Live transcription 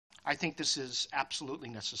I think this is absolutely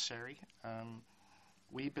necessary.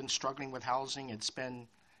 We've been struggling with housing. It's been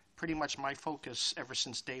pretty much my focus ever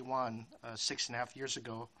since day one, 6.5 years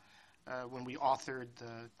ago, when we authored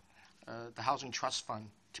the Housing Trust Fund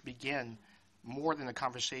to begin more than a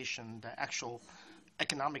conversation, the actual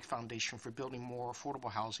economic foundation for building more affordable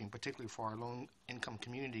housing, particularly for our low-income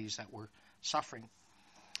communities that were suffering.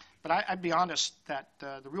 But I'd be honest that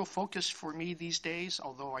the real focus for me these days,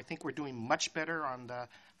 although I think we're doing much better on the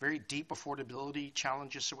very deep affordability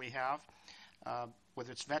challenges that we have,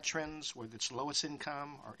 whether it's veterans, whether it's lowest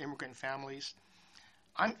income or immigrant families,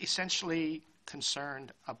 I'm essentially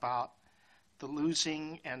concerned about the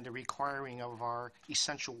losing and the requiring of our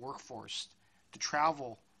essential workforce to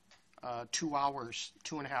travel 2 hours,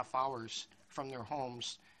 2.5 hours from their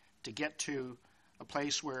homes to get to a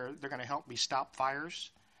place where they're going to help me stop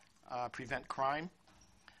fires, prevent crime,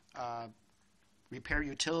 repair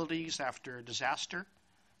utilities after a disaster.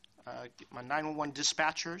 My 911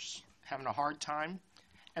 dispatchers having a hard time.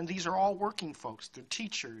 And these are all working folks. They're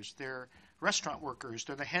teachers, they're restaurant workers,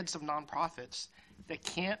 they're the heads of nonprofits that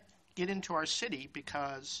can't get into our city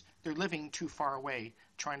because they're living too far away,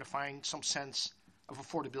 trying to find some sense of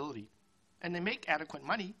affordability. And they make adequate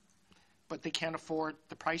money, but they can't afford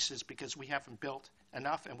the prices because we haven't built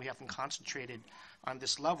enough and we haven't concentrated on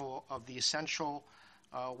this level of the essential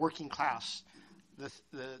working class,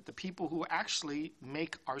 the people who actually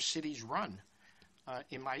make our cities run,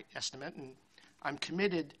 in my estimate. And I'm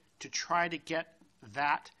committed to try to get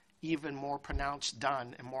that even more pronounced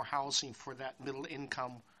done and more housing for that middle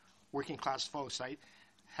income working class folks. I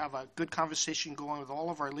have a good conversation going with all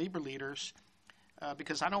of our labor leaders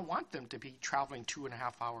because I don't want them to be traveling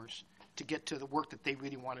 2.5 hours to get to the work that they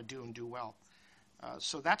really want to do and do well.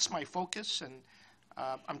 So that's my focus, and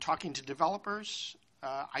I'm talking to developers.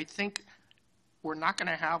 I think we're not going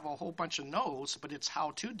to have a whole bunch of no's, but it's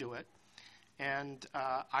how to do it. And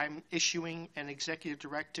I'm issuing an executive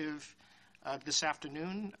directive this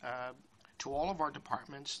afternoon to all of our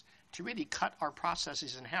departments to really cut our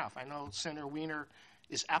processes in half. I know Senator Wiener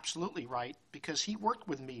is absolutely right because he worked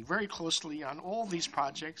with me very closely on all these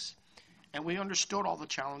projects, and we understood all the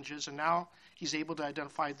challenges, and now he's able to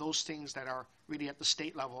identify those things that are really at the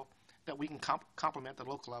state level that we can complement the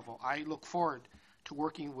local level. I look forward to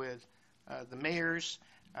working with the mayors,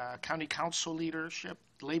 county council leadership,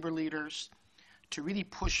 labor leaders, to really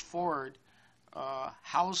push forward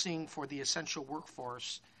housing for the essential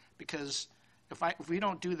workforce, because if we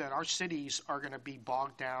don't do that, our cities are going to be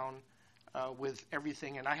bogged down with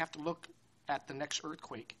everything. And I have to look at the next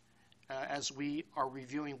earthquake as we are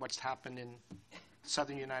reviewing what's happened in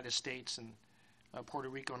southern United States and Puerto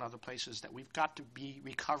Rico and other places, that we've got to be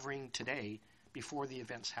recovering today before the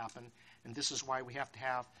events happen. And this is why we have to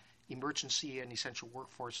have emergency and essential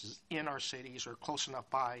workforces in our cities or close enough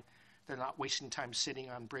by. They're not wasting time sitting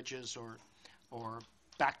on bridges or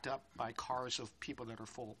backed up by cars of people that are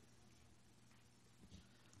full.